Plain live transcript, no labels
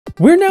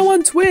We're now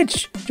on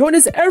Twitch! Join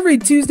us every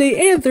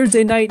Tuesday and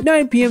Thursday night,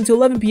 9 p.m. to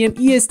 11 p.m.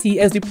 EST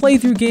as we play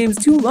through games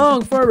too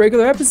long for our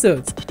regular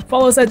episodes.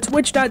 Follow us at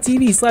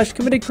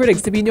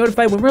twitch.tv/committedcritics to be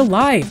notified when we're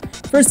live.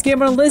 First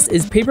game on the list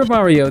is Paper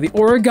Mario, the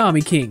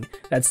Origami King.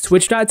 That's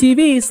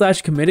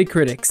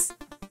twitch.tv/committedcritics.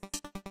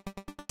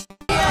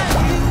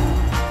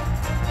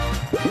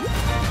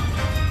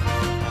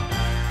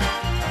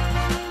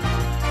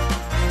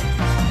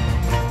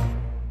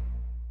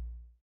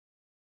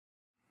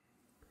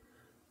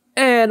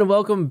 And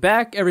welcome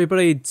back,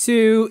 everybody,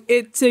 to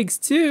It Takes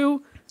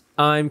Two.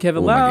 I'm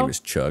Kevin Lau. My name is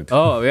Chugged.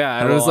 Oh, yeah.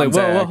 I was like,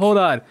 whoa, hold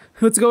on.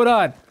 What's going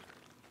on?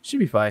 Should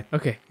be fine.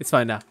 Okay, it's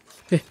fine now.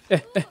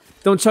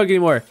 Don't chug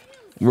anymore.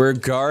 We're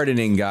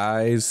gardening,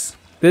 guys.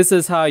 This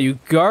is how you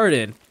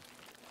garden.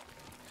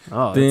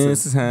 Oh,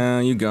 this is how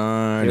you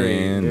garden.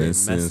 very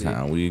This is messy.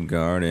 how we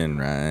garden,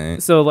 right?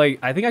 So, like,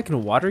 I think I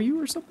can water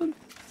you or something?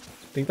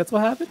 Think that's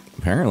what happened?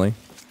 Apparently.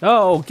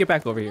 Oh, get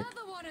back over here.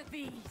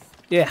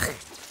 Yeah.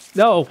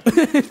 No.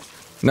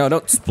 No,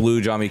 don't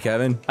splooge on me,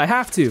 Kevin. I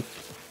have to.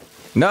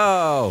 No.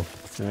 All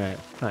right,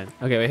 fine.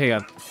 Okay, wait, hang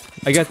on.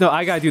 I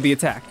gotta do the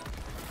attack.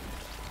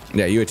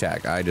 Yeah, you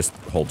attack. I just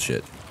hold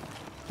shit.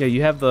 Yeah,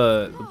 you have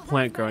the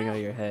plant growing out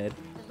of your head.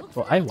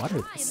 Well, I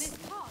water this.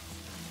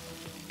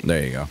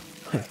 There you go.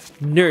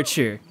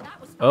 Nurture.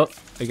 Oh,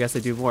 I guess I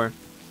do more.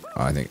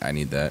 Oh, I think I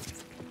need that.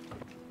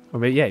 Or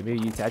maybe, yeah, maybe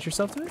you attach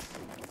yourself to it?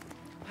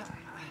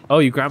 Oh,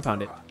 you ground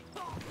pound it.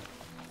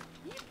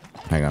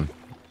 Hang on.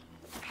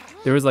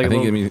 There was like I a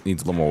think little... it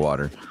needs a little more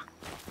water.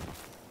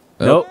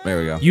 Oh, Nope. There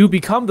we go. You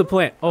become the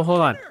plant. Oh, hold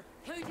on.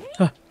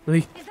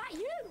 Really?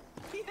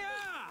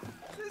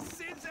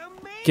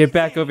 Get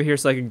back over here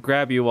so I can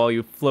grab you while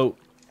you float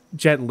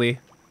gently.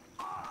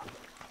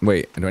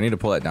 Wait, do I need to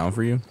pull that down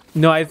for you?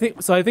 No, I think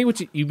what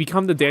you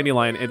become the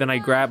dandelion and then I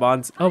grab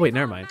on. Oh wait,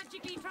 never mind.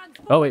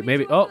 Oh wait,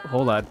 maybe. Oh,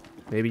 hold on.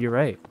 Maybe you're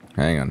right.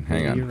 Hang on,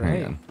 hang on,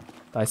 hang on.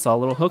 I saw a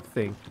little hook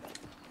thing.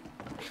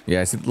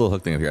 Yeah, I see the little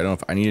hook thing up here. I don't know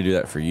if I need to do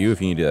that for you,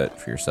 if you need to do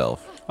that for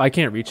yourself. I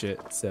can't reach it,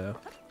 so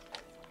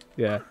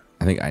yeah.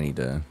 I think I need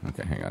to.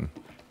 Okay, hang on.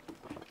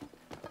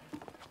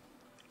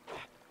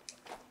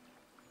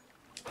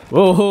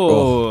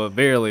 Whoa,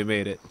 barely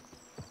made it.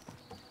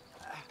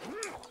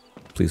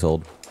 Please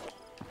hold.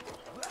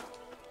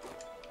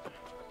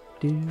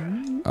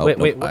 Oh, wait, nope,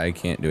 wait. What? I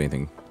can't do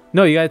anything.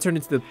 No, you gotta turn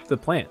into the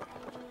plant.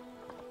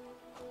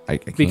 I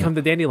can't. Become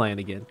the dandelion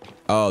again.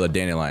 Oh, the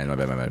dandelion. My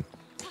bad, my bad.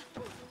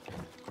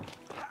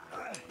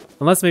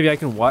 Unless maybe I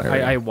can water. There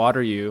we go. I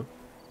water you,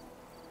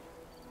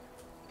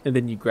 and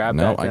then you grab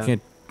No, that. I down.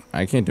 can't.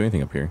 I can't do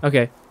anything up here.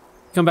 Okay,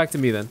 come back to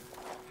me then.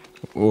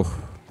 Oh,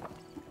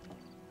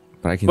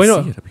 but I can Wait, see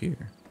no. it up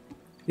here.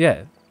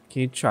 Yeah,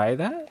 can you try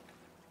that?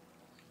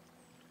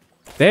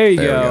 There you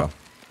There we go. go.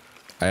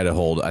 I had to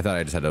hold. I thought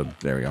I just had to.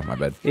 There we go. My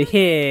bad.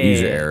 Yeah.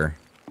 User error.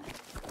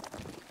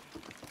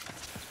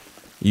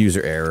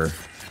 User error.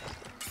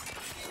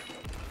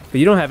 But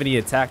you don't have any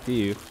attack, do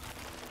you?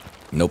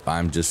 Nope.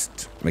 I'm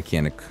just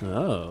mechanic.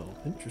 Oh,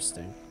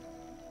 interesting.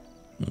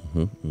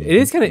 It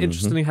is kind of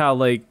interesting how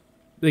like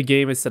the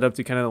game is set up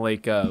to kind of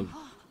like go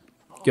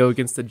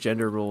against the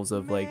gender rules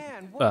of like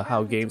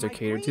how games are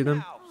catered to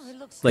them.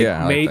 Like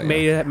Yeah, I like that,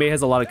 yeah. May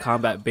has a lot of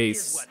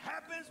combat-based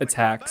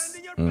attacks.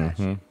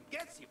 Mm-hmm.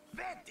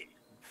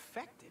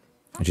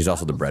 And she's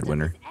also the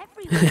breadwinner.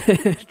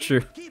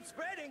 True. Keep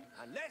spreading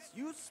unless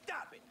you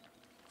stop it.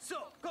 So,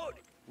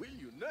 Cody, will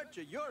you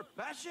nurture your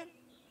passion,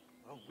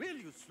 or will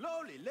you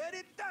slowly let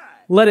it die?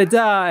 Let it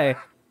die.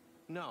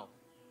 No.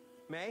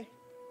 May?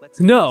 Let's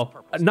No,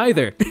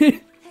 neither.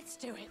 Let's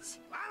do it.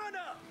 I don't know.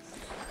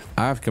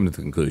 I've come to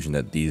the conclusion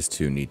that these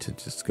two need to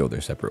just go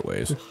their separate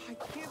ways. I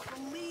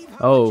can't believe how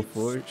Oh, much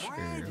for you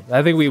sure.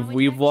 I think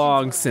we've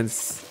long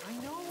since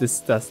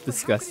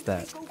discussed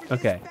that.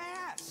 Okay.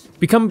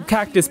 Become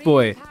Cactus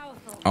Boy.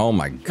 Oh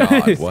my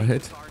god!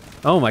 What?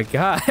 Oh my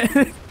god.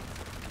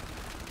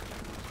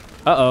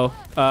 Uh-oh.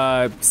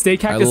 Stay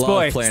Cactus love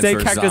Boy. Plants Stay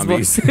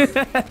vs.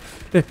 Cactus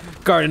Boy.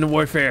 Garden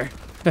warfare.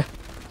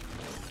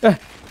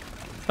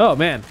 Oh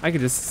man, I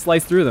can just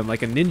slice through them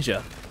like a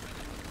ninja.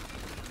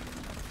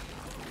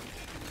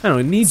 I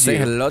don't need Say you.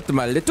 hello to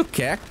my little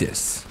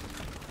cactus.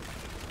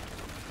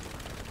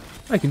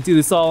 I can do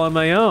this all on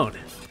my own.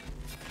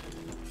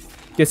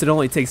 Guess it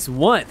only takes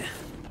one.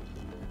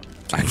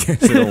 I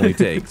guess it only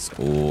takes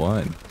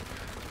one.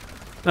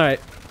 All right,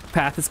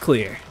 path is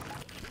clear.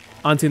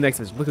 On to the next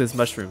mission. Look at this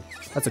mushroom.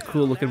 That's a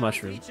cool looking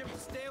mushroom. Teach him to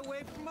stay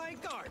away from my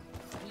garden.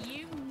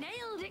 You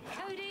nailed it,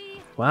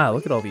 Cody. Wow,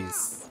 look at all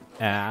these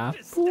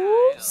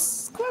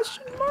apples?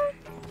 Question mark?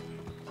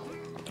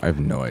 I have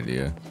no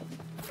idea.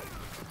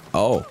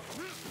 Oh,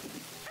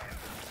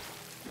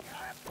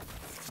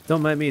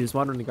 Don't mind me, just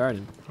wandering the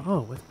garden.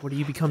 Oh, what do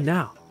you become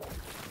now?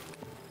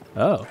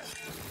 Oh.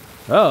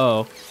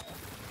 Oh.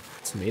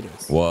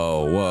 Tomatoes.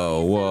 whoa,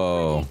 whoa,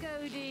 whoa!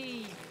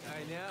 Cody.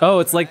 Oh,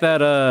 it's like that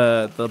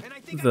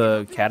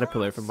the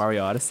caterpillar from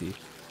Mario Odyssey.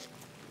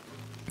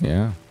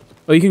 Yeah.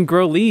 Oh, you can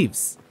grow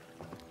leaves.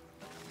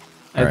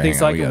 I Alright, think hang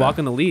so on, I we can gotta- walk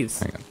on the leaves.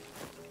 Hang on.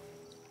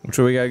 Which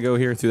way we gotta go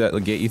here? Through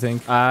that gate, you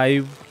think?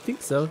 I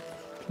think so.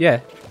 Yeah.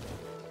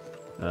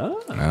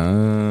 Oh.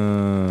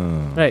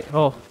 Oh. Right.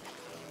 Oh.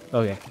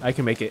 Okay. I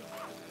can make it.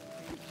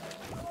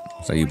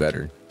 So you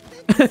better.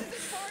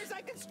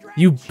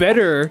 You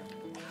better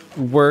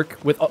work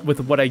with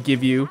what I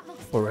give you,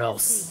 or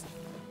else.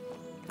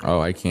 Oh,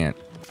 I can't.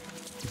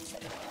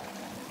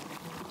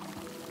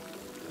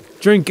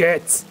 Drink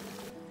it.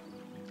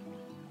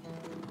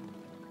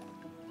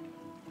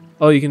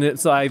 Oh, you can.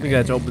 So I think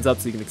that opens up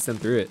so you can extend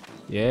through it.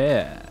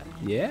 Yeah.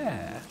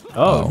 Yeah.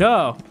 Oh, Oh.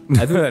 no.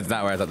 I think, That's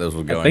not where I thought this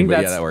was I going, think but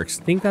that's, yeah, that works.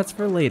 I think that's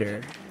for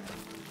later.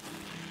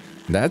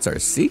 That's our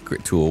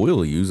secret tool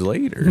we'll use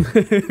later.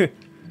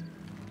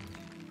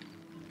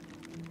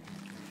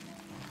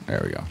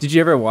 There we go. Did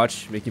you ever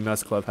watch Mickey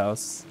Mouse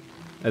Clubhouse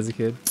as a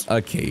kid?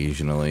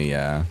 Occasionally,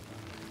 yeah.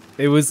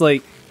 It was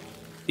like,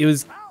 it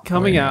was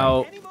coming yeah.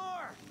 out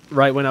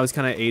right when I was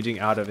kind of aging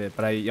out of it,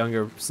 but I had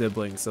younger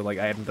siblings, so like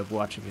I ended up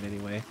watching it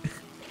anyway.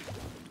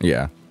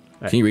 Yeah.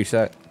 Right. Can you reach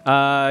that?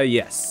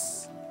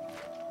 Yes.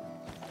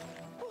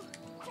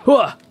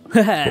 Hooah!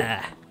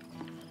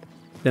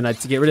 Then I have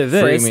to get rid of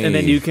Free this, and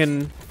then me. you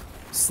can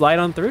slide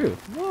on through.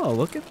 Whoa,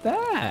 look at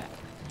that.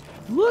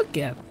 Look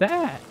at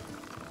that.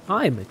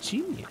 I'm a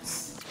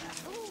genius.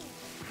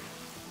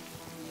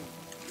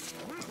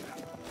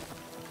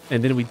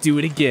 And then we do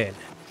it again.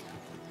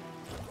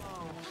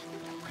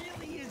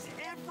 Really is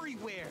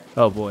everywhere.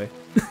 Oh boy.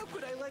 How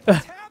could I let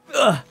this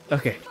happen?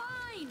 Okay.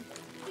 Fine.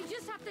 You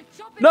just have to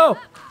chop it No! up.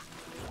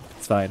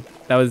 It's fine.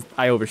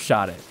 I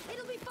overshot it.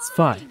 It'll be It's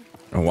fine.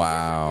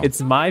 Wow.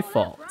 It's my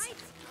fault. Right?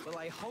 Well,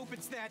 I hope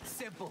it's that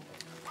simple.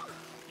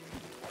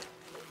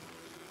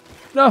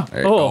 No.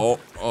 There- Oh.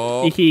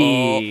 oh,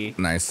 Hee.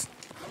 nice.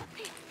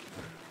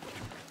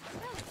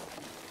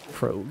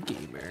 Pro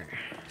gamer.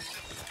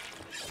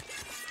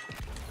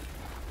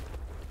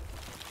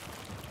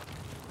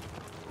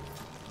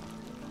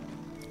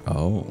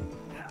 Oh.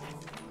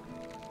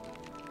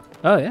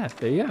 Oh yeah,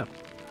 there you go.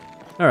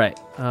 All right.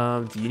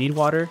 Do you need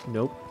water?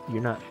 Nope.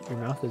 You're not. Your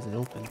mouth isn't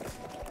open.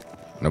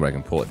 Nobody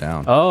can pull it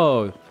down.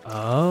 Oh.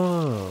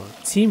 Oh.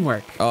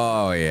 Teamwork.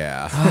 Oh,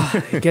 yeah.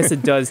 I guess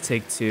it does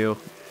take two.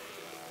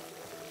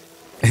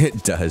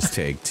 It does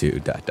take two. ...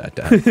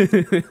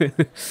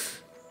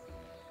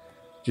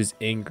 Just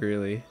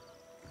angrily.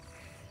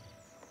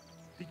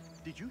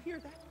 Did you hear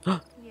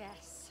that?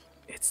 Yes.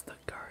 It's the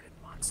garden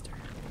monster.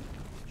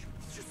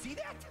 Did you see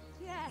that?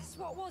 Yes.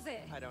 What was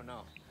it? I don't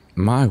know.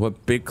 My,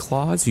 what big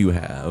claws you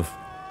have.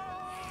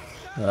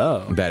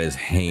 Oh. That is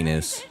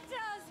heinous. It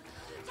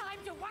does. Time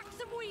to whack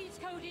some weeds,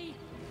 Cody.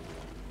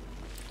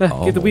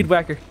 Get the Oh. weed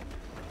whacker.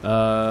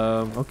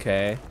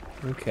 Okay.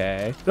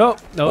 Okay. No.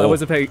 No. I Oh.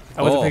 wasn't paying.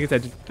 I wasn't Oh. paying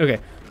attention. Okay.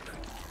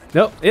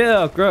 Nope.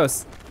 Ew.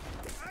 Gross.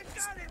 I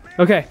got it, man.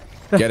 Okay.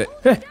 Get it.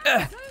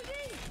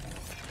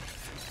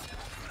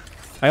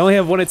 I only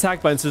have one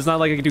attack button, so it's not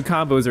like I can do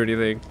combos or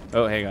anything.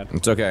 Oh, hang on.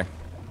 It's okay.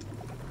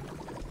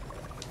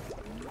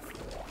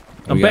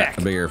 I'm We got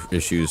back. bigger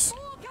issues.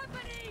 More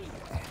company.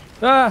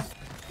 Ah!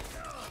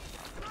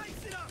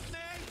 Spice it up, man.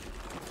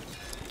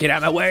 Get out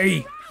of my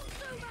way.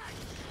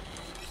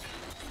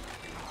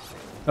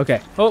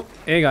 Okay. Oh,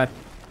 hang on.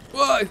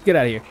 Whoa, get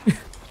out of here.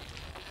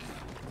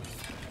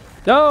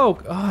 No!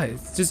 Oh,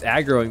 it's just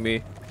aggroing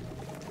me.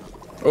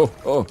 Oh,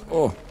 oh,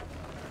 oh.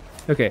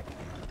 Okay.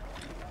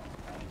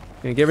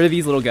 Gonna get rid of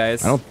these little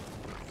guys. I don't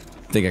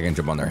think I can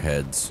jump on their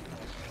heads.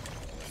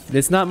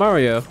 It's not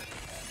Mario.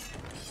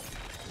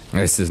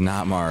 This is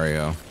not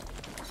Mario.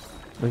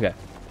 Okay.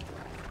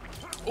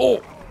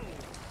 Oh!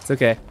 It's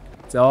okay.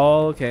 It's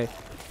all okay.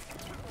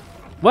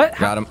 What?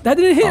 Got him. That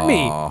didn't hit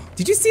me. Aw.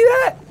 Did you see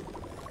that?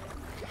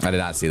 I did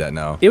not see that,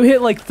 no. It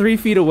hit like 3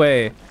 feet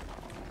away.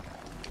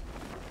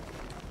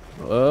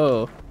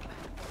 Whoa.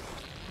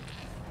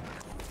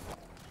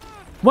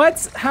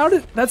 What? How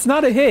did... That's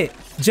not a hit.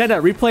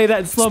 Jenna, replay that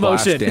in slow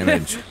Splash motion.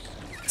 damage.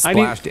 I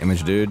need- Splash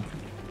damage, dude.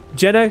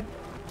 Jenna,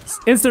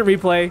 instant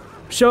replay.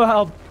 Show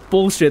how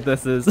bullshit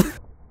this is.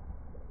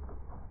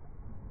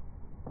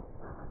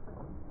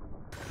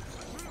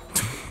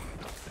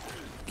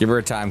 Give her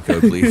a time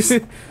code, please.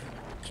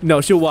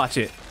 No, she'll watch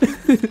it.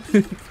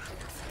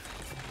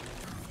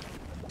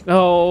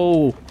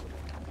 Oh.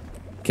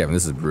 Kevin,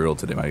 this is brutal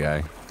today, my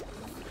guy.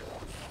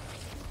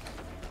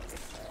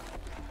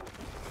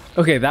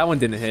 Okay, that one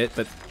didn't hit,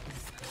 but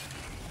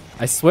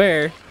I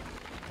swear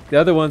the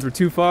other ones were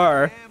too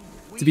far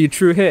to be a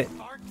true hit.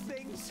 Art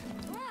things.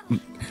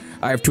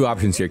 I have two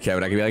options here,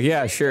 Kevin. I can be like,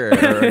 yeah, sure,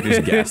 or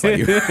just gaslight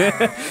you.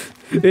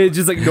 It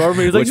just like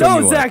normally it's like, Which one no,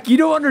 you want?" Zach, you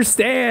don't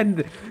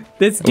understand.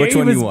 This game Which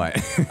one is. you want?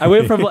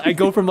 I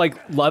go from like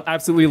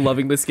absolutely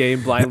loving this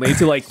game blindly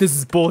to like this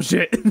is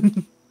bullshit.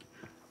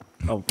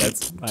 Oh,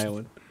 that's my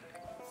one.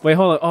 Wait,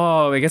 hold on.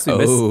 Oh, I guess we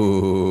missed.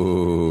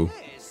 Oh.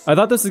 I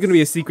thought this was gonna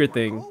be a secret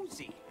thing.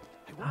 Cozy.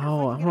 Oh,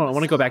 hold on. I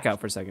want to go back out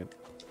for a second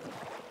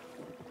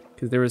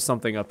because there was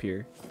something up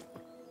here.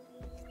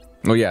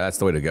 Oh yeah, that's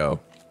the way to go.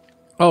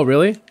 Oh,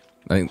 really?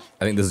 I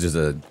think this is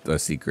just a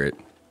secret.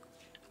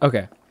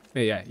 Okay.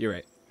 Yeah, you're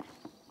right.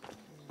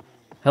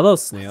 Hello,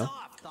 snail.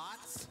 Off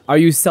thoughts. Are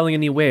you selling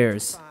any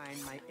wares?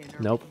 Find my inner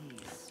Nope.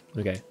 peace.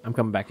 Okay, I'm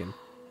coming back in.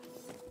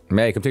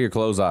 May, come take your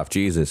clothes off.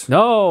 Jesus.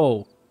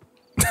 No.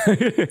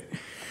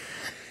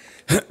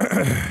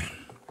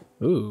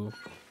 Ooh.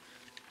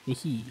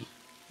 Hee.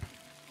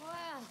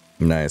 Well,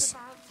 Nice.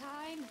 about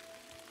time.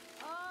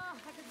 Oh, I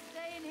could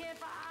stay in here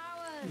for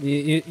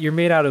hours. You're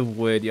made out of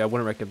wood. Yeah, I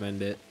wouldn't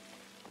recommend it.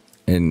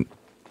 And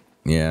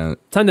yeah.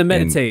 Time to and,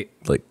 meditate.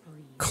 like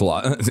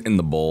claws in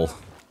the bowl.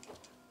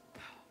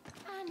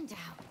 And out.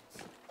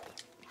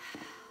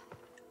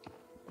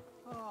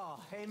 Oh,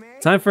 hey, man.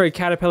 Time for a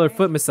caterpillar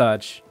foot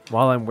massage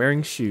while I'm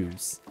wearing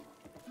shoes.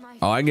 My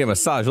Oh, I can get a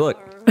massage. Look.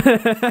 But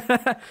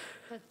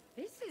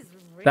this is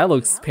really That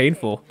looks healthy.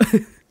 painful.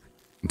 It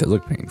does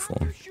look painful.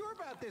 You sure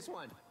about this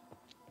one?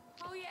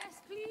 Oh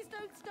yes, please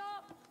don't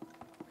stop.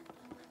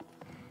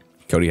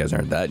 Cody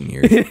hasn't heard that in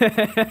years. I may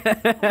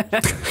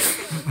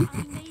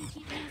give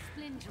you a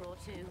splinter or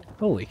two.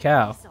 Holy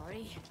cow.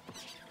 Sorry.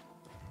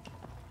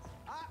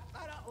 A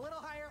little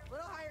higher,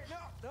 no,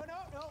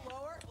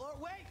 lower,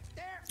 wait,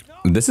 there,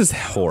 no. This is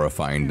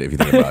horrifying if you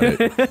think about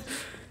it.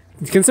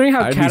 Considering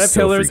how I'd be so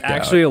caterpillars freaked out.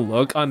 actually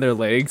look on their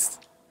legs,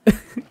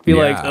 be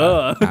like, Yeah,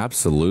 ugh.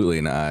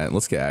 absolutely not.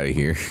 Let's get out of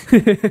here.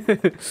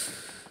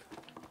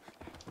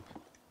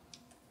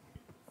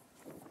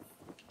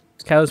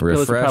 Caterpillars would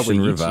Refreshed probably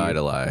and eat you.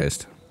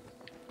 revitalized.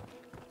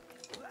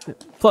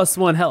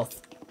 +1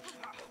 health.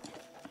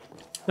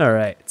 All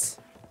right.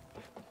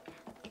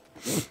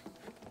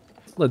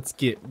 Let's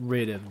get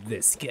rid of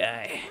this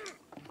guy.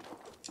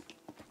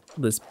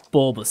 This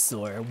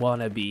Bulbasaur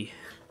wannabe.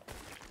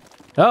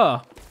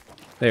 Oh,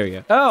 there we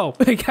go. Oh,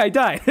 I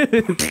died.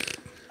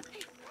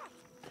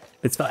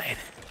 It's fine.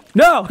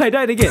 No, I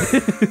died again.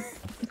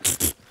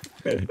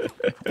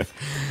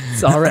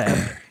 It's all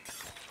right.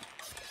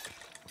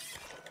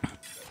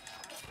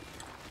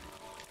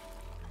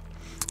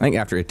 I think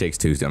after It Takes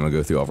Tuesday, I'm gonna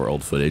go through all of our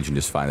old footage and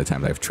just find the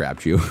times I've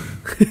trapped you.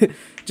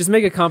 Just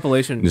make a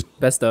compilation.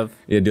 Best of.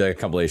 Yeah, do like a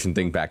compilation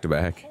thing back to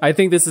back. I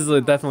think this is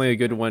definitely a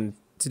good one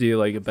to do,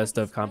 like a best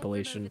of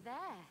compilation.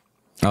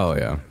 Over there. Oh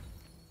yeah.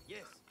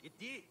 Yes, it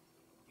did.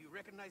 Do you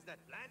recognize that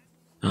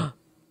plant?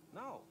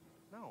 No,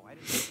 I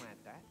didn't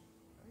plant that.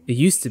 It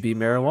used to be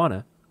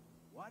marijuana.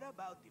 What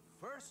about the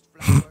first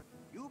flower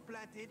you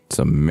planted?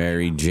 Some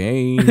Mary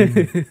Jane. You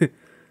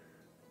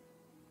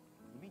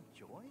mean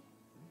joy?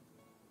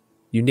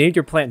 You named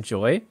your plant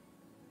Joy?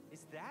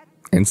 Is that?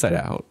 Inside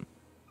Out. I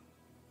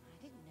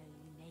didn't know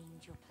you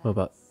named your What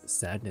about plants.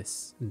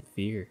 sadness and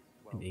fear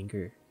and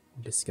anger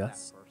and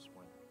disgust? That first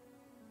one.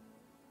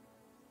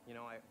 You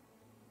know, I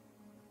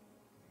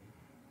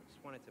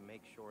just wanted to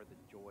make sure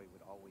that joy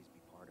would always be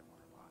part of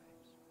our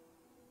lives.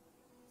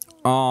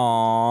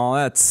 Aw,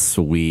 that's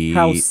sweet.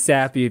 How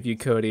sappy of you,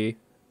 Cody.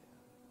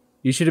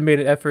 You should have made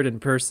an effort in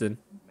person.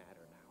 Matter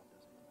now,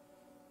 doesn't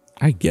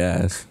it? I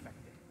guess.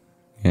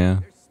 Yeah.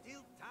 There's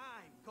still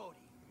time, Cody.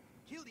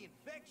 Kill the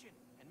infection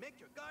and make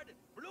your garden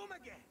bloom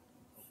again.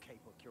 Okay,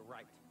 look, you're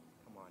right.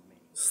 Come on, man.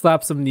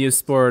 Slap some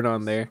Neosporin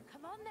on there.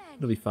 Come on then.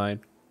 It'll be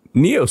fine.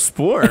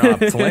 Neosporin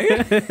on a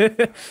plant?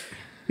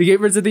 You get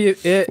rid of the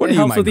it What are you,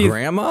 helps my with the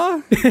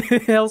grandma?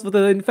 it helps with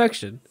the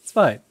infection. It's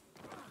fine.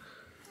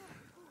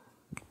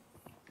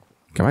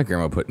 God, my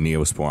grandma put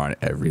Neosporin on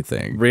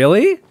everything.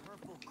 Really?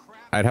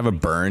 I'd have a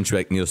burn, she'd be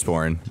like,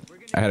 Neosporin.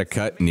 I had a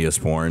cut,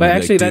 Neosporin. But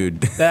I'd be actually, like,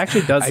 dude. that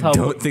actually does I help.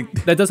 don't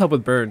think- That does help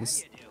with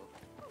burns.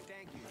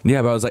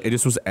 Yeah, but I was like, it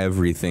just was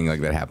everything like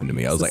that happened to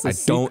me. I was Is like,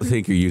 this I a don't secret?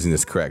 think you're using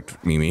this correct,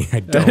 Mimi.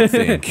 I don't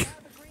think.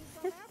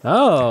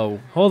 Oh,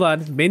 hold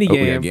on. Mini Oh, we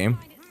got a game. game?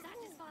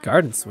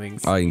 Garden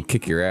swings. Oh, you can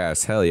kick your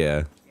ass. Hell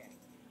yeah.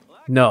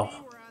 No,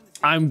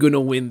 I'm gonna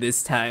win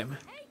this time.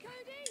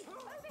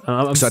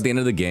 I'm So at the end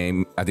of the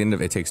game, at the end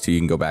of It Takes Two, you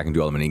can go back and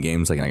do all the mini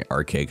games like in like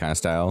arcade kind of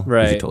style. You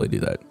Right. should totally do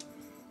that.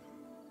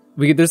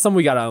 there's some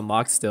we gotta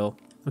unlock still.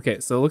 Okay,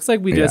 so it looks like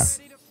we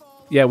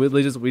Yeah.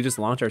 we just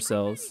launch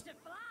ourselves.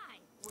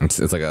 It's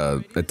like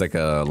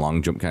a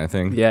long jump kind of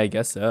thing. Yeah, I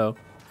guess so.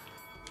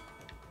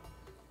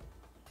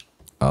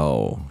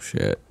 Oh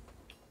shit.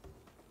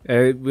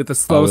 With a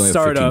slow we only have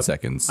 15 startup.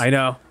 seconds. I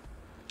know.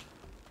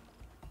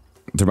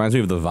 It reminds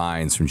me of the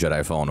vines from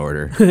Jedi Fallen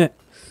Order. Ooh, now I'm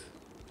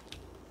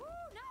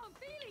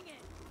feeling it.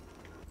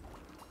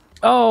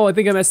 Oh, I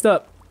think I messed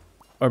up.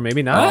 Or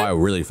maybe Oh, not. I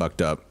really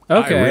fucked up.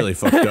 Okay. I really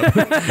fucked up.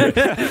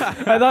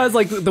 I thought it was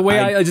like the way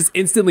I just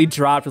instantly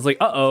dropped. Was like,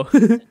 uh-oh.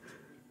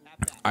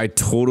 I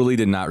totally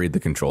did not read the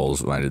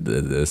controls when I did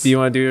this. Do you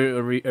want to do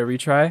a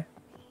retry?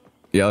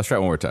 Yeah, let's try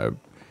it one more time.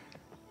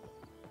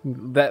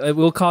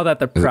 We'll call that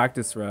the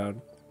practice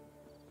round.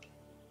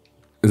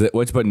 Is it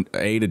which button?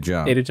 A to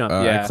jump. A to jump,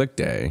 I yeah. clicked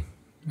A.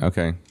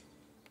 Okay. I'm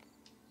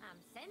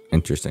sending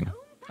Interesting.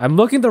 I'm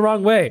looking the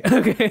wrong way.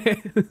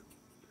 Okay.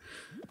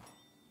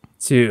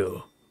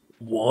 2,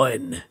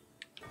 1.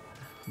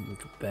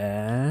 Look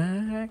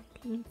back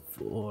and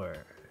forth.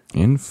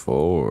 In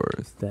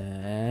fourth. Back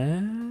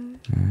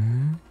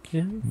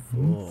and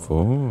forth.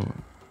 Four.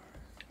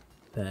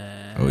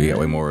 Back. Oh, you got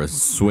way more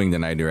swing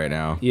than I do right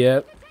now.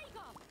 Yep.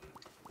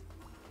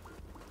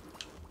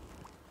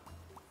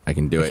 I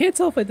can do I it. can't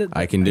tell if I did.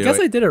 I can do I guess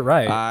it. I did it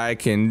right. I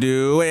can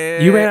do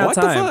it. You ran out What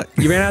of time. the fuck?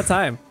 You ran out of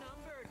time.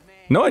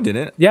 No, I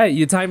didn't. Yeah,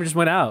 your timer just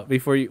went out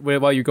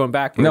while you're going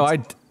backwards.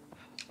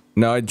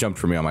 No, I jumped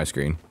for me on my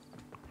screen.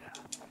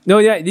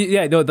 No, no.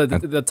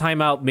 The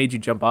timeout made you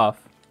jump off.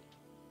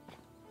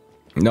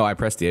 No, I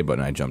pressed the A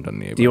button. I jumped on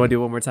the A button. Do you want to do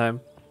it one more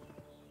time?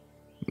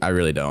 I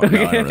really don't.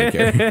 No, I don't really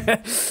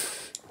care.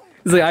 It's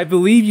like, I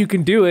believe you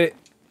can do it.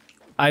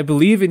 I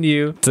believe in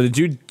you. So did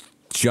you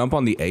jump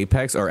on the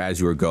apex or as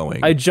you were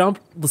going? I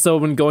jumped, so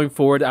when going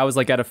forward, I was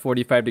like at a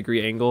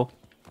 45-degree angle.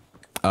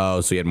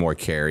 Oh, so you had more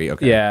carry.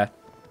 Okay. Yeah.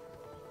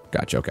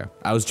 Gotcha. Okay.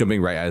 I was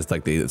jumping right as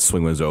like the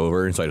swing was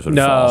over, and so I just would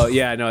No, fall.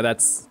 yeah, no,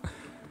 that's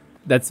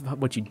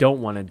what you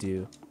don't want to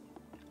do.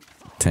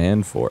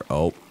 10-4.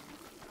 Oh.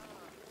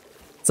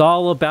 It's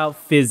all about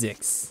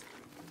physics.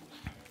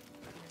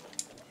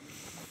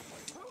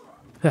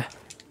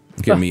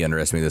 Get me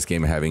underestimating this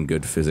game having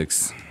good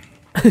physics.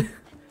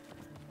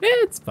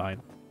 It's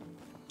fine.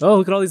 Oh,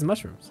 look at all these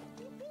mushrooms.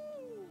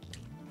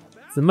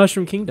 It's the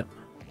Mushroom Kingdom.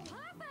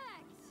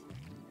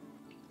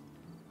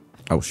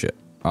 Oh shit.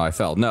 Oh, I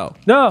fell. No.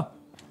 No!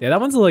 Yeah, that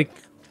one's like...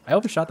 I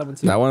overshot that one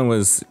too. That one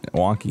was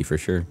wonky for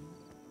sure.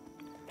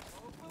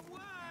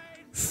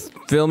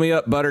 Fill me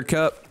up,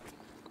 Buttercup.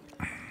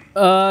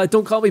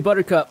 Don't call me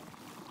Buttercup.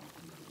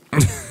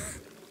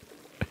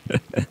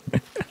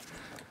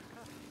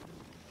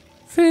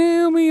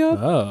 Fill me up.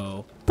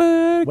 Oh.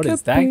 Buttercup, What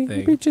is that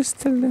baby, thing?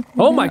 just a little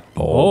Oh my... bit.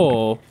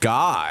 Oh.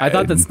 God. I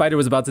thought that spider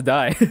was about to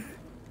die.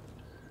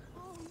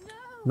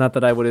 Not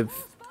that I would have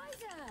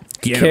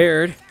Get him.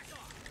 cared.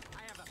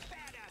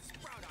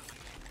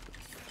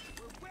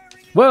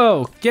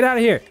 Whoa! Get out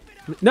of here!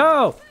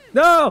 No!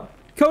 No!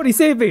 Cody,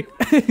 save me!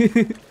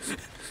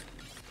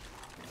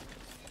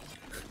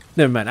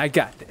 Never mind, I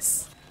got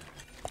this.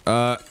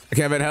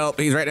 Kevin, help.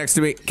 He's right next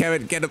to me.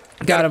 Kevin, get him.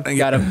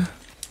 Got him.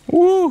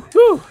 Woo.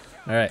 Woo!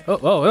 Alright.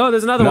 Oh,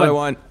 there's another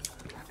one.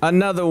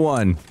 Another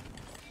one.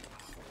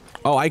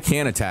 Oh, I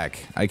can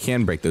attack. I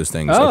can break those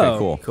things. Oh, Okay,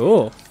 cool.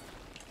 Cool.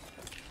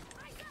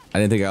 I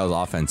didn't think I was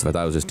offensive. I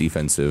thought it was just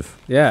defensive.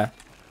 Yeah.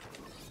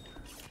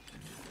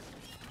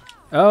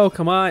 Oh,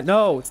 come on.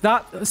 No,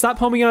 stop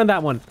homing in on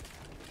that one.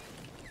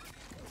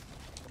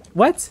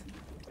 What?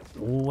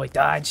 Oh, I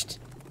dodged.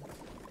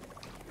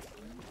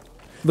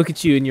 Look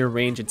at you and your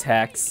range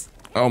attacks.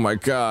 Oh my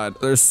god,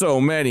 there's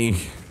so many.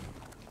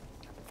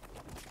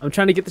 I'm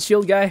trying to get the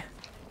shield guy.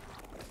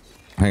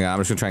 Hang on, I'm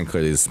just gonna try and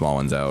clear these small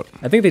ones out.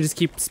 I think they just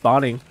keep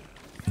spawning.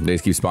 They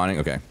just keep spawning?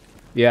 Okay.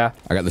 Yeah.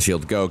 I got the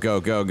shield. Go, go,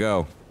 go,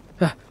 go.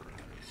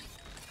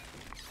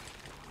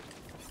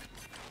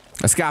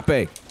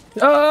 Escape.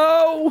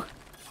 Oh!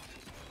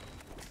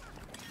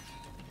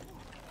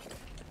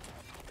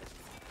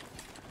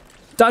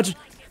 Dodge.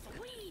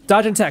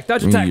 Dodge and attack.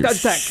 Dodge and attack. Your Dodge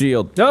attack.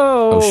 shield.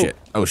 No! Oh shit.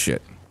 Oh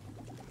shit.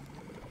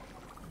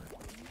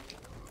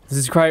 This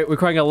is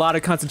requiring a lot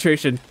of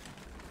concentration.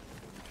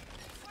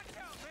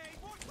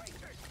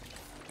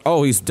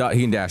 Oh, he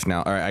can dash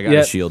now. All right, I got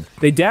a shield.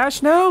 They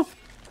dash now?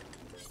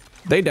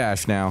 They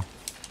dash now.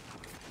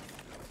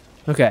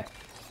 Okay.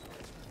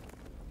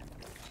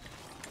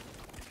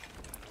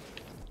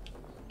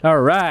 All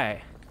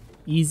right.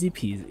 Easy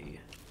peasy.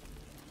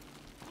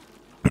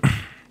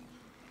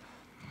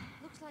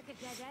 Looks like a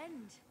dead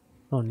end.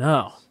 Oh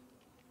no.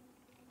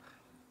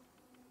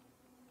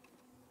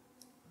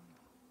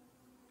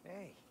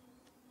 Hey,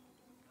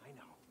 I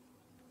know.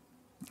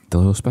 The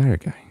little spider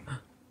guy.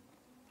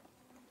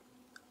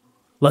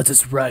 Let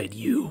us ride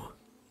you.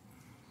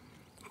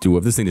 Dude, what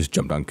if this thing just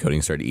jumped on Cody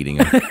and started eating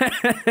him?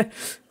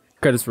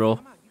 Credits roll.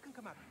 Come out, you can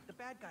come out. The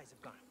bad guys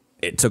have gone.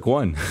 It took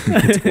one.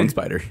 It took one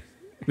spider.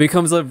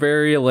 Becomes a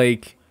very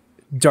like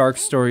dark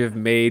story of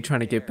May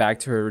trying to get back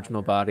to her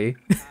original body.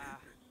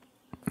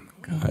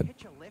 God.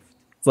 Hitch a lift.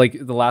 It's like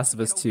The Last of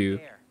Us 2.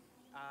 There.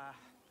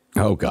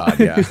 Oh god,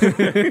 yeah.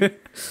 Inside?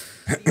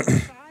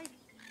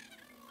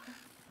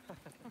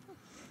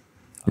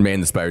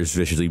 Man, the spiders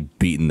viciously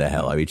beating the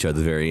hell out of each other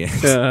at the very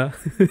end.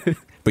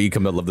 But you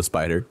come to love the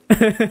spider. I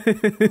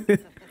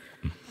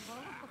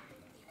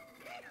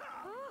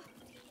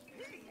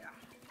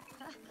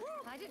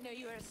didn't know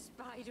you were a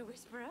spider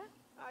whisperer.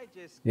 I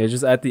just Yeah,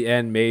 just at the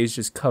end, May's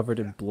just covered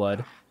in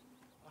blood.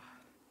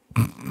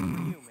 knew,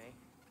 May.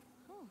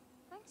 Oh,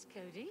 thanks,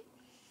 Cody.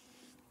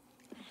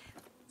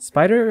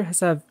 Spider has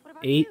have What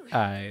about 8 you?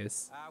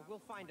 eyes. We'll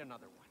find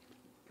another one.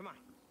 Come on,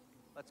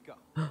 let's go.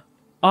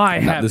 I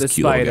Not have this the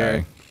cute little spider.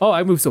 guy. Oh,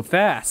 I move so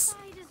fast.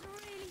 Spider's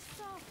really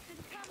soft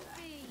and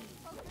comfy.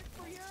 Oh, good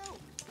for you.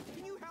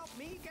 Can you help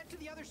me get to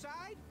the other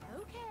side?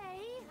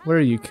 Okay. What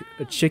are you,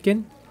 a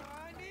chicken?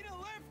 I need a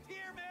lift here,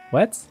 man.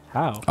 What?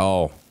 How?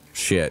 Oh,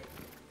 shit.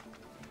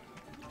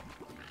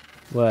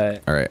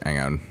 What? All right, hang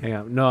on. Hang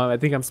on. No, I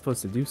think I'm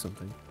supposed to do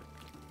something.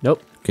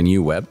 Nope. Can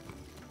you web?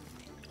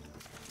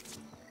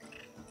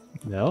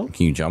 No.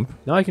 Can you jump?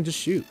 No, I can just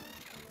shoot.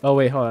 Oh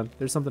wait, hold on.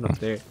 There's something up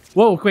there.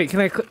 Whoa, wait.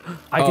 Can I?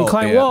 I can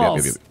climb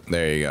walls.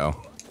 There you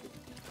go.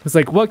 It's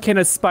like, what can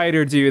a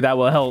spider do that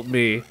will help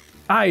me?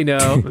 I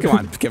know. Come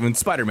on, Kevin,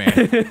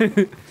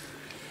 Spider-Man.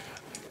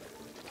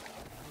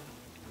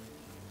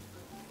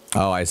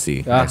 Oh, I see.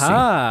 I see.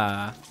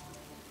 Aha.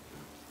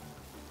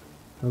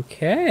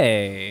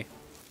 Okay.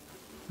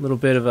 A little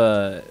bit of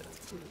a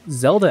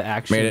Zelda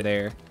action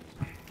there.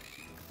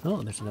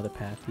 Oh, there's another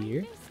path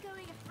here. Just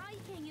going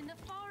hiking in the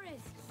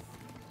forest.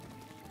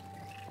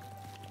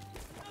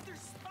 Another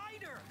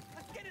spider!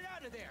 Let's get it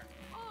out of there!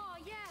 Oh,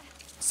 yeah.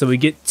 So we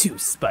get 2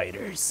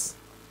 spiders.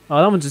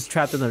 Oh, that one's just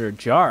trapped under a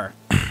jar.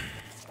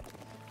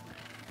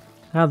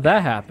 How'd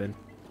that happen?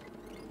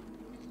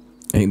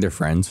 I think they're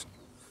friends.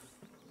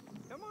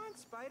 Come on,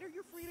 spider,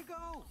 you're free to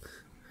go.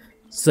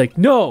 It's like,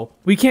 no,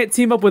 we can't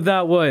team up with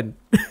that one.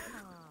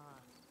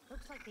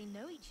 Looks like they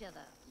know each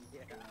other.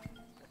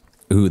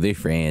 Ooh, they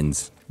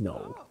friends.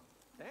 No. Oh,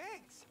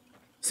 thanks.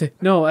 Say,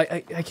 no,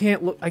 I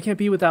can't look. I can't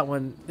be with that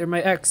one. They're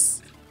my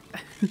ex.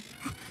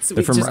 So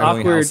They're it's from just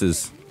rivaling awkward.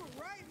 houses. You were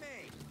right,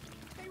 mate.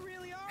 They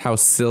really are.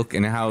 House Silk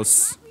and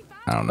House...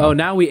 I don't know. Oh,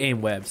 now we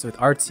aim webs with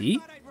RT.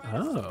 Thought I'd run a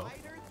Oh.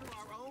 spider through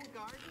our own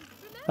garden.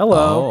 Hello.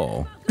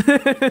 Oh.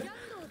 Jungle tour?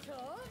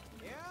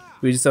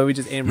 Yeah. We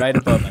just aim right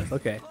above us.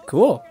 Okay,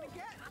 cool.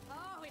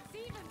 Oh, it's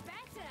even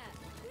better.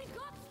 We've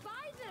got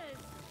spiders.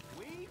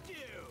 We do.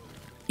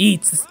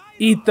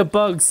 Eat the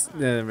bugs.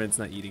 No, it's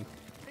not eating.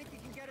 Think you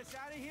can get us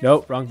out of here?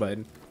 Nope, wrong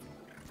button.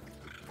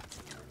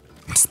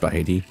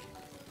 Spidey.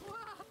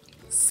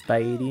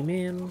 Spidey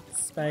Man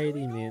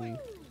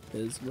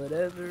does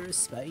whatever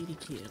Spidey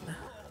can.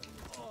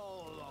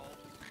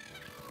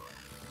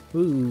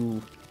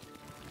 Ooh.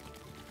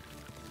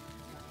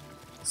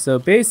 So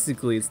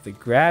basically, it's the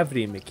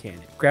gravity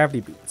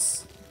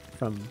boots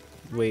from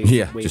way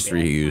Yeah, way just back.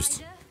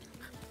 reused.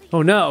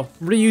 Oh no,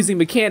 reusing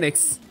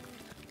mechanics.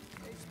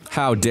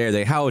 How dare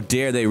they? How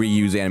dare they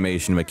reuse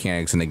animation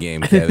mechanics in the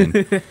game,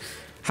 Kevin?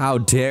 How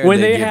dare When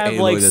they give have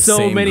Aloy like the so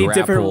same many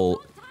grapple? different,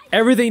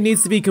 everything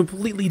needs to be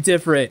completely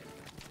different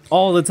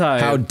all the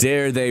time. How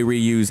dare they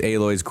reuse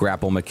Aloy's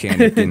grapple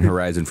mechanic in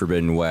Horizon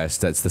Forbidden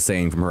West? That's the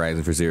same from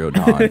Horizon for Zero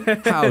Dawn.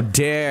 How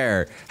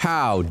dare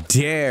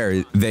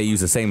they use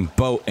the same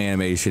boat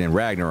animation in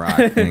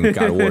Ragnarok and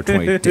God of War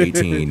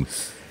 2018?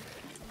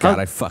 God,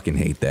 I fucking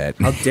hate that.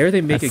 How dare they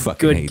make I a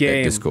fucking good hate that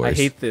game? discourse. I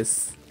hate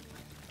this.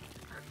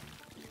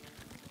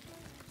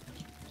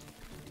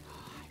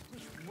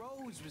 Wish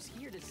Rose was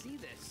here to see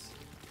this.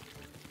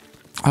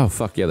 Oh,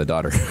 fuck yeah, the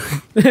daughter.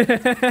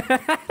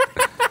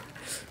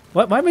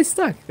 What? Why am I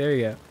stuck? There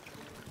you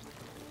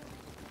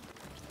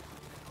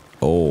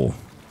Oh.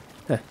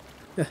 go.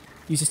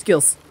 Use your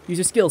skills. Use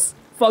your skills.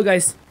 Fall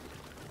guys.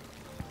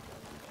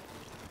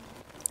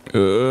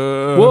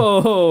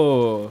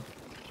 Whoa.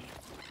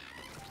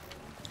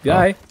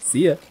 Guy.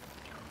 See ya.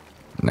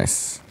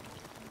 Nice.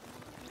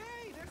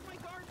 Hey, there's my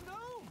garden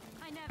gnome.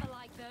 I never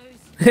liked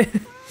those.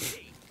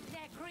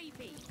 They're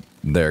creepy.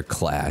 They're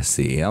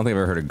classy. I don't think I've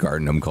ever heard a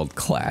garden gnome called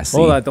classy.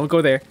 Hold on. Don't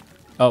go there.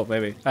 Oh,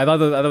 maybe. I thought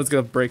it was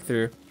gonna break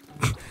through.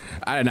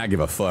 I did not give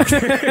a fuck.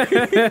 I'm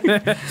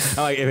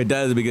like, if it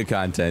does, it'll be good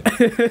content.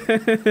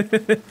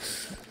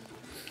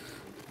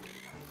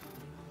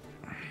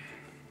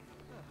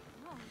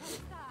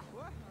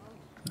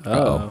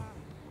 Oh.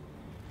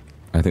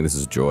 I think this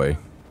is joy.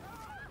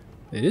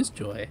 It is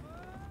joy.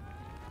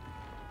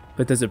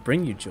 But does it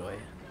bring you joy?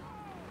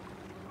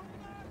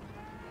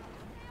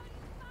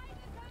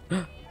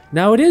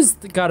 Now it is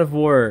the God of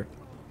War.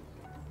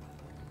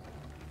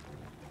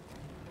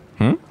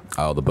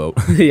 Oh, the boat.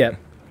 Yep.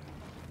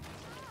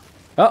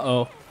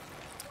 Uh-oh.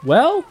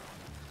 Well,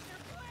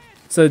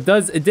 so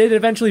it did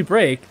eventually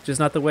break, just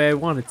not the way I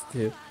wanted it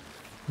to.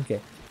 Okay.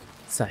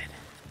 Side.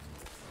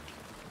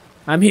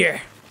 I'm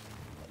here.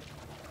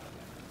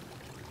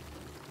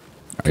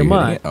 Are you Come hitting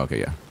on. it? Okay,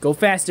 yeah. Go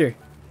faster.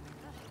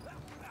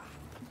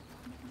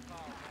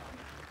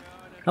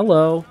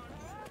 Hello.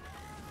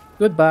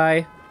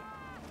 Goodbye.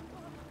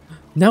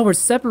 Now we're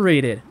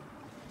separated.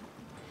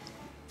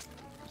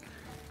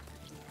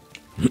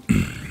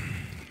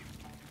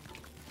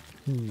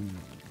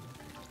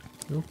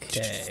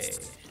 Okay.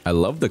 I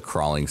love the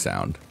crawling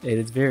sound. It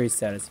is very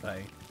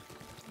satisfying.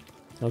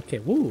 Okay,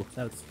 woo.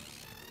 That's.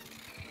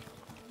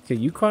 Okay,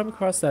 you climb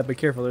across that, but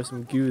careful, there's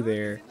some goo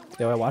there.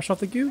 Did I wash off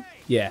the goo?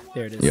 Yeah,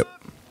 there it is. Yep.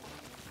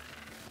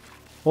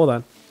 Hold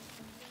on.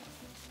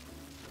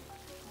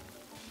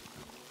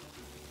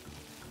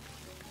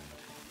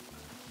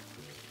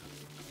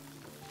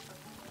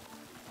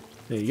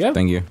 There you go.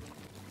 Thank you.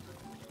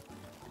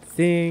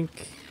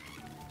 Think.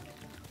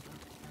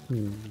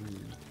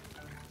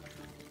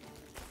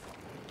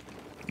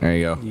 There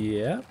you go.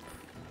 Yep.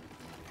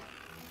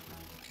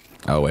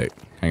 Oh, wait.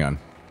 Hang on.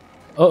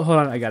 Oh, hold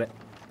on, I got it.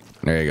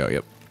 There you go.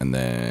 Yep. And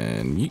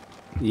then... yeet.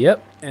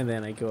 Yep, and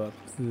then I go up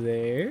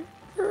there.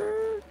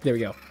 There we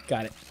go.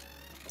 Got it.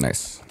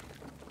 Nice.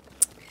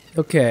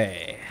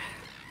 Okay.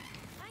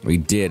 We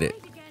did it.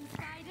 Again,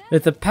 spider.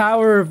 With the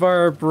power of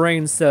our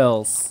brain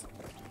cells,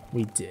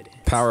 we did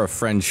it. Power of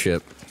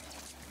friendship.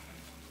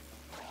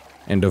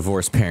 And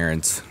divorced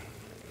parents.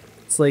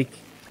 It's like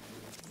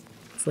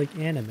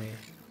anime.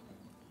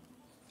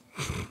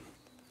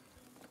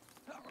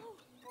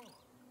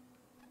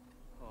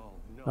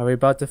 Are we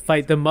about to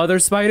fight the mother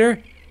spider?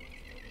 Do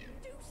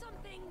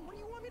something. What do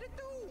you want me to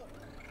do?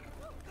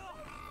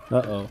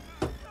 Uh-oh.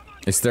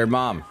 It's their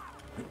mom.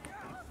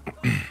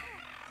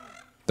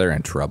 They're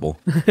in trouble.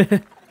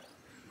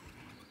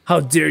 How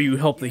dare you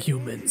help the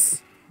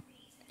humans?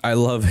 I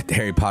love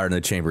Harry Potter and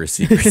the Chamber of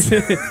Secrets.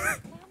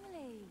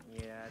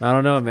 I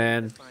don't know,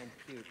 man.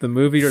 The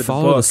movie or the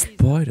Follow the book?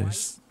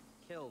 spiders.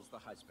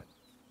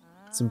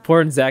 It's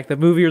important, Zach. The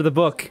movie or the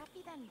book?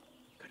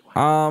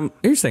 Here's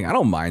the thing. I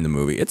don't mind the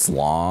movie. It's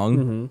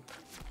long.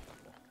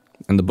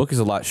 And the book is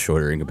a lot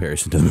shorter in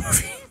comparison to the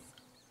movie.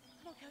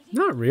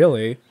 Not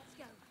really.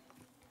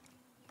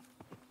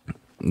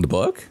 The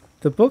book?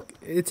 The book,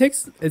 it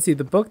takes, let's see,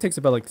 the book takes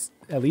about like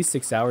at least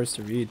 6 hours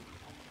to read.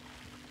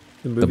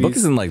 The The book movies-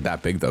 isn't like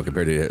that big though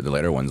compared to the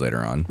later ones later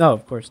on. No,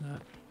 of course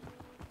not.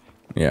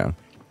 Yeah.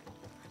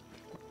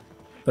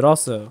 But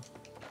also,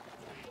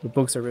 the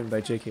books are written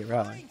by J.K.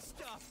 Rowling.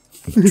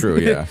 True,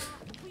 yeah.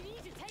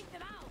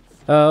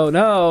 Oh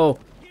no!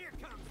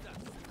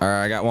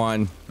 Alright, I got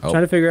one. Oh,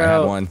 Trying to figure I had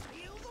out- one.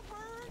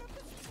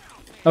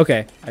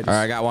 Okay, I just,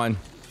 Alright, I got one.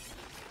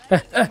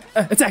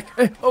 attack!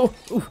 Oh,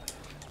 ooh.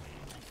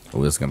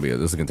 Oh, this is gonna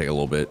take a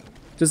little bit.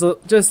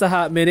 Just a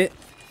hot minute.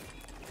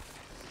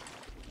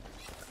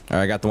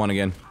 Alright, I got the one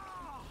again.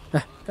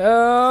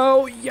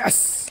 Oh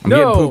yes! I'm no!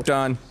 getting pooped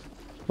on.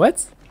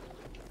 What?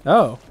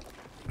 Oh.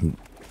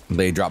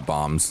 They drop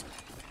bombs.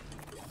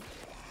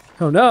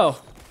 Oh no!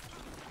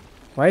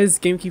 Why does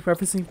game keep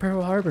referencing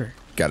Pearl Harbor?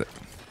 Got it.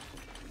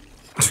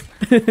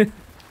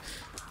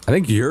 I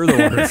think you're the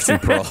one who's in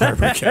Pearl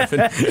Harbor, Kevin.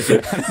 No,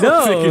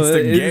 think it's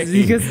the game.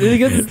 because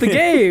it's the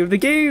game. The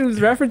game's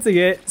referencing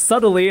it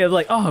subtly and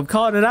like, oh, I'm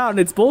calling it out and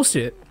it's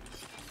bullshit.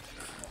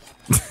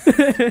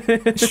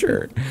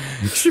 Sure.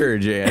 Sure,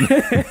 Jan.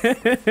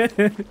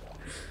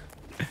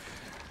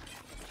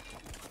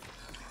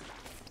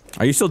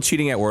 Are you still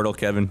cheating at Wordle,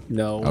 Kevin?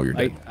 No, Oh, you're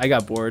dead. I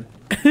got bored.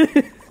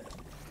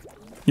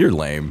 You're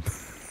lame.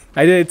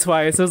 I did it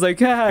twice. I was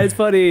like, ah, it's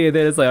funny. And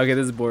then it's like, okay,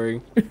 this is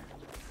boring.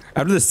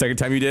 After the second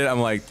time you did it,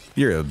 I'm like,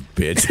 you're a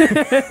bitch.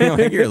 I'm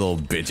like, you're a little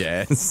bitch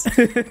ass.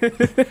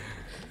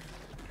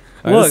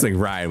 I Look. just think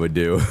Ryan would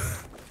do.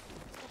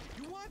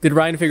 Did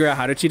Ryan figure out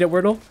how to cheat at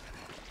Wordle?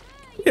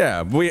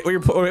 Yeah, we have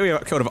a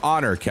code of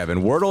honor,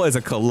 Kevin. Wordle is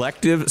a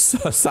collective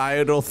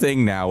societal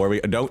thing now where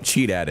we don't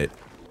cheat at it.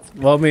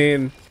 Well, I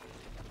mean,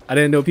 I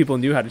didn't know people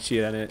knew how to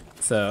cheat at it,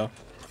 so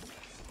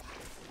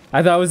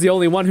I thought I was the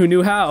only one who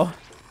knew how.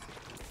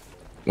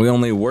 We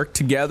only work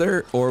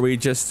together, or we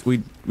just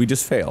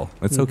fail.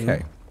 It's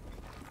okay.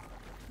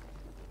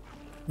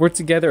 Work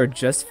together or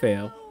just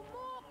fail.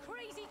 More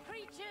crazy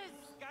creatures.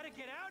 Gotta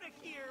get out of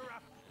here.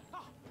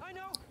 Oh, I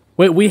know.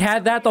 Wait, we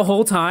had that the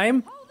whole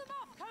time? Hold them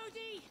off,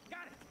 Cody.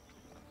 Got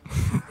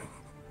it.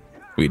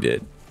 We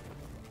did.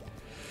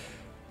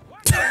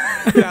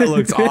 That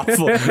looks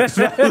awful.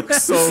 That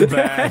looks so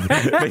bad.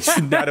 They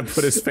should not have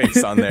put his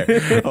face on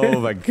there. Oh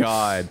my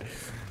god.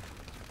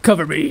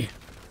 Cover me.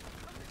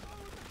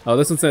 Oh,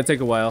 this one's gonna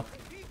take a while.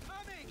 Keep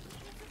coming.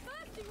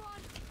 Thirsty one,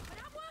 but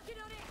I'm working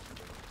on it.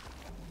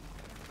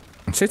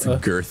 Did she say it's a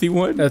girthy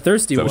one? A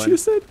thirsty Is that one. what she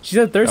just said? She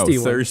said thirsty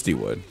oh, one. thirsty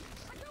one.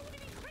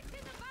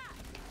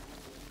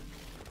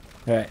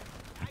 Alright.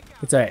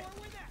 It's alright.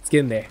 It's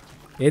getting there.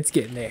 It's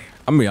getting there.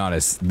 I'm gonna be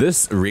honest.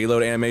 This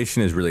reload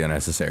animation is really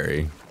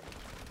unnecessary.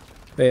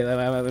 Wait,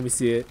 let me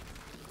see it.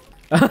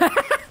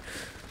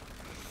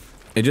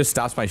 It just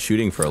stops my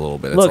shooting for a little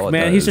bit. That's all Look, it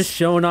man, he's does. just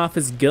showing off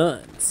his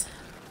guns.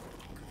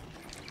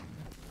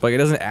 Like, it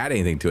doesn't add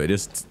anything to it. It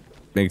just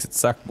makes it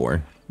suck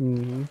more.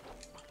 Thanks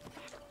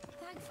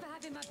for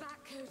having my back,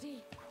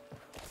 Cody.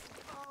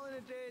 All in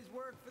a day's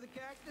work for the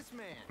cactus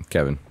man.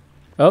 Kevin.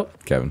 Oh.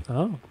 Kevin.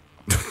 Oh.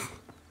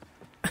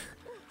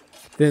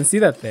 Didn't see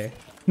that there.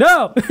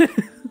 No!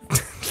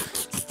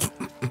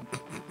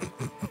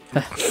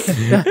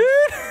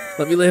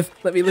 Let me live.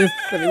 Let me live.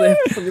 Let me live.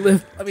 Let me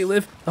live. Let me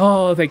live.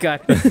 Oh, thank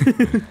God.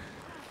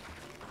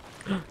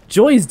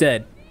 Joy's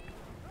dead.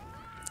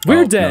 We're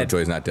Oh, No, dead.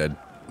 Joy's not dead.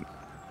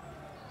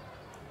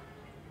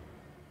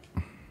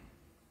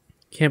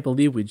 Can't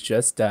believe we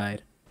just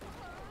died.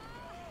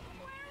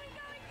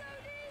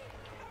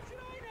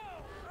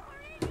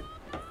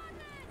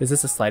 Is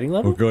this a sliding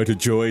level? We're going to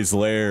Joy's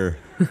lair.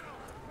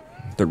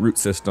 The root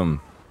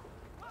system.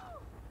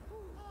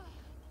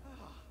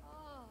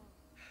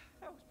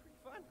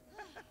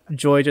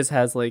 Joy just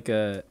has like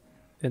an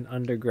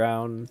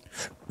underground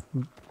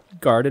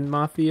garden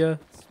mafia.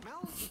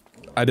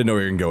 I didn't know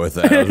we were going to go with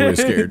that. I was really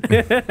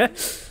scared.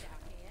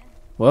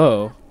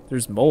 Whoa,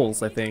 there's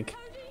moles, I think.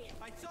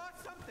 I saw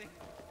something.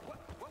 What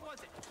was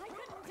it? I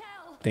couldn't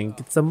tell. Think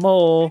it's a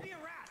mole. Maybe a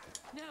rat.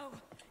 No,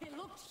 it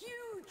looked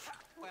huge.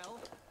 Well,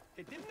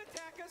 it didn't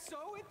attack us, so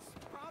it's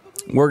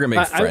probably. We're going to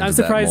make I'm friends with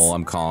that surprised- mole.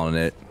 I'm calling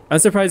it. I'm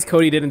surprised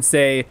Cody didn't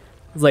say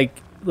like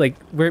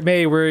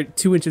we're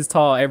 2 inches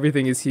tall,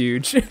 everything is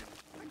huge. I'm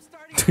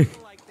starting to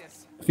feel like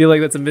this. I feel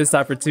like that's a missed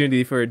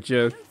opportunity for a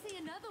joke. I see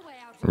another way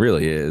out. It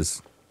really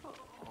is.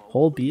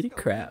 Hold B to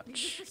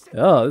crouch.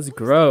 Oh, this is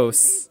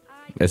gross.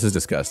 This is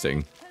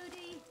disgusting.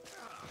 Cody.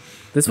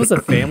 This was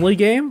a family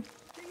game?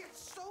 They get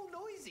so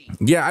noisy.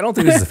 Yeah, I don't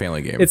think this is a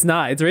family game. It's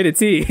not. It's rated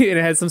T and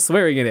it has some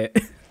swearing in it.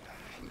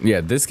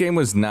 Yeah, this game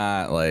was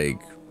not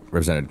like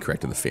represented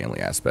correct in the family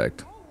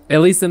aspect.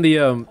 At least in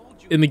the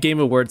Game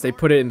Awards, they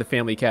put it in the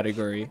family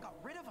category.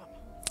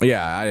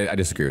 Yeah, I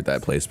disagree with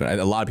that placement.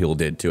 A lot of people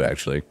did too,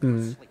 actually.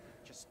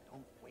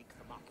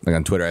 Like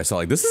on Twitter, I saw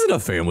like, this isn't a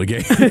family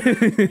game.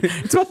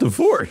 It's about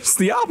divorce,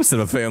 the opposite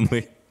of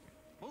family.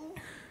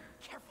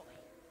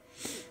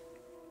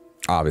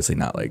 Obviously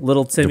not like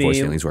Little Timmy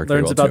divorce work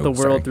learns well about too. the world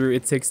Sorry. through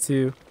It Takes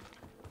Two.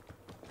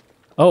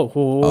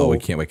 Oh, we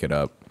can't wake it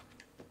up.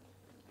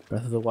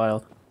 Breath of the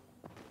Wild.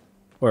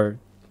 Or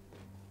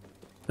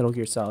Metal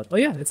Gear Solid. Oh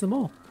yeah, it's them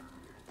all.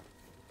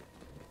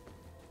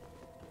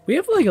 We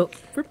have like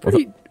we're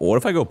pretty. What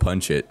if I go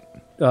punch it?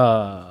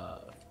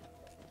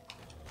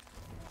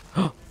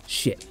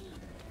 Shit.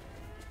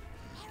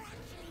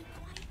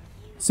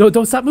 So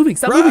don't stop moving.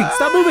 Stop moving.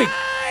 Stop moving.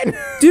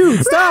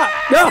 Dude, stop.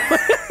 No.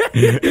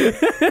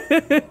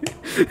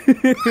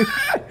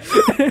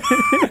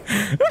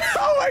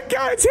 Oh my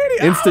god, it's hitting.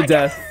 Insta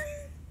death.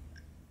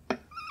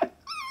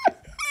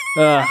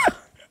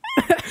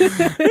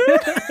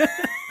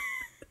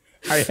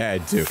 I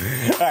had to.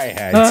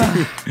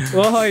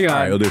 Well, hang on. All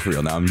right, we'll do it for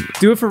real now.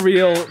 Do it for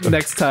real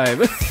next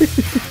time.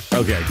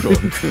 Okay, cool.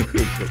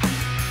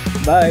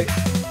 Bye.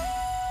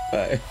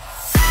 Bye.